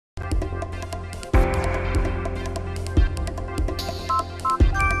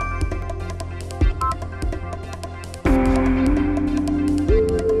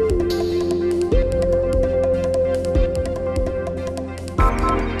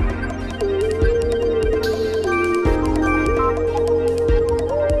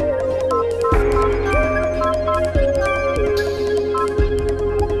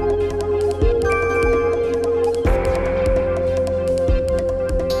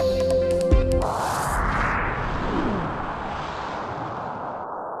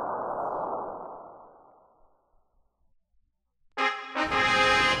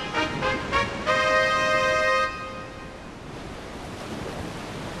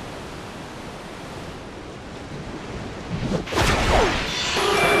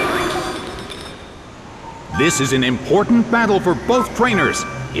This is an important battle for both trainers.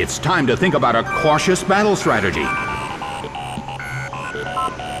 It's time to think about a cautious battle strategy.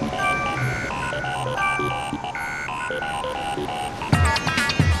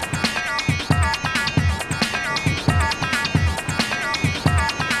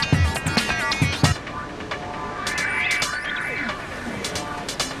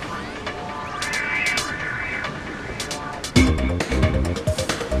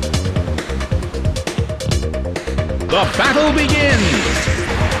 The battle begins!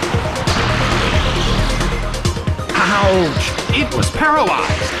 Ouch! It was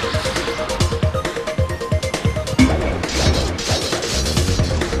paralyzed!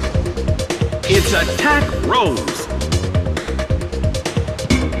 Its attack rose!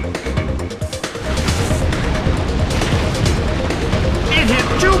 It hit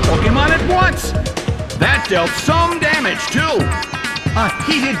two Pokemon at once! That dealt some damage, too! A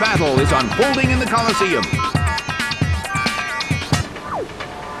heated battle is unfolding in the Colosseum.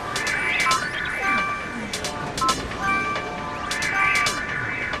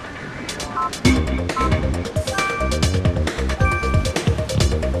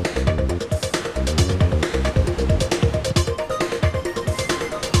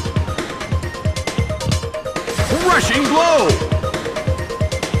 Rushing blow!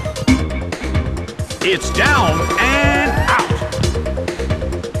 It's down and out!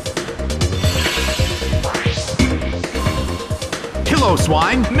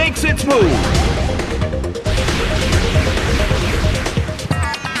 Swine makes its move!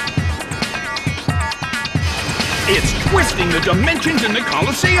 It's twisting the dimensions in the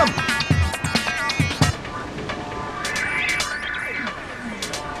Colosseum!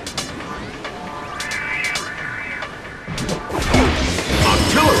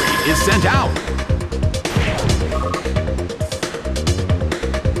 Artillery is sent out!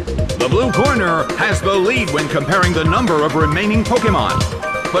 The blue corner has the lead when comparing the number of remaining Pokemon,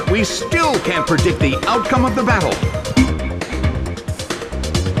 but we still can't predict the outcome of the battle.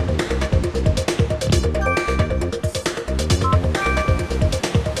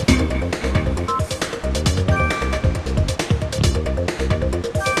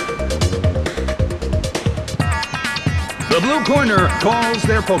 The blue corner calls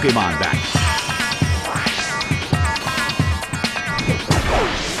their Pokemon back.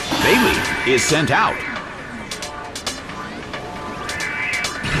 Bayleaf is sent out.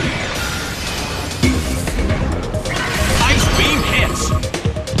 Ice Beam hits.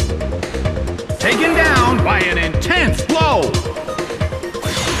 Taken down by an intense blow.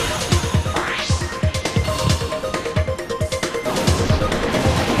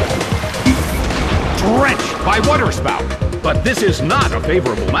 Drenched by Water Spout. But this is not a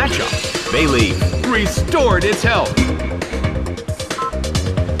favorable matchup. Bayleaf restored its health.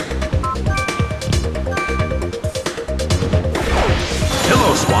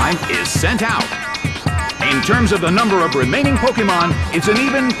 Swine is sent out. In terms of the number of remaining Pokemon, it's an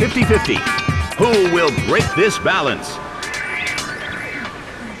even 50-50. Who will break this balance?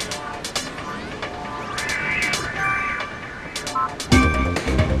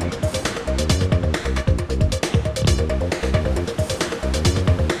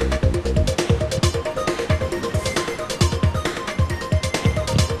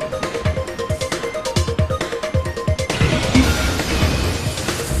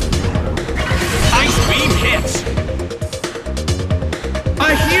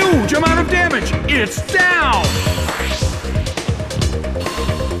 A huge amount of damage! It's down!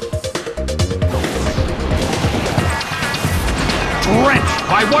 Drenched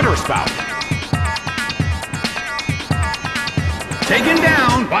by Water Spout. Taken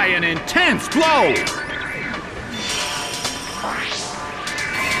down by an intense blow.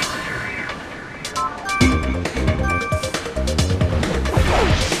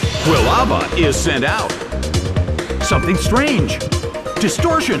 Quilava is sent out. Something strange.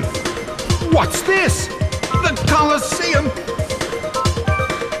 Distortion! What's this? The Colosseum!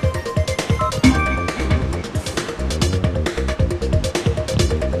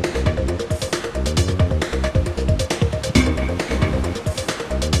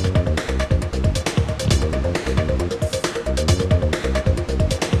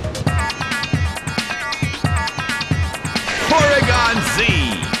 Porygon Z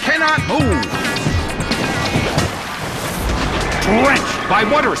cannot move! Drenched by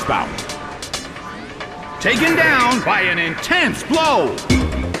Water Spout. Taken down by an intense blow.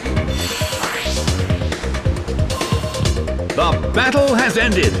 The battle has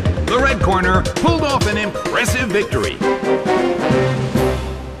ended. The red corner pulled off an impressive victory.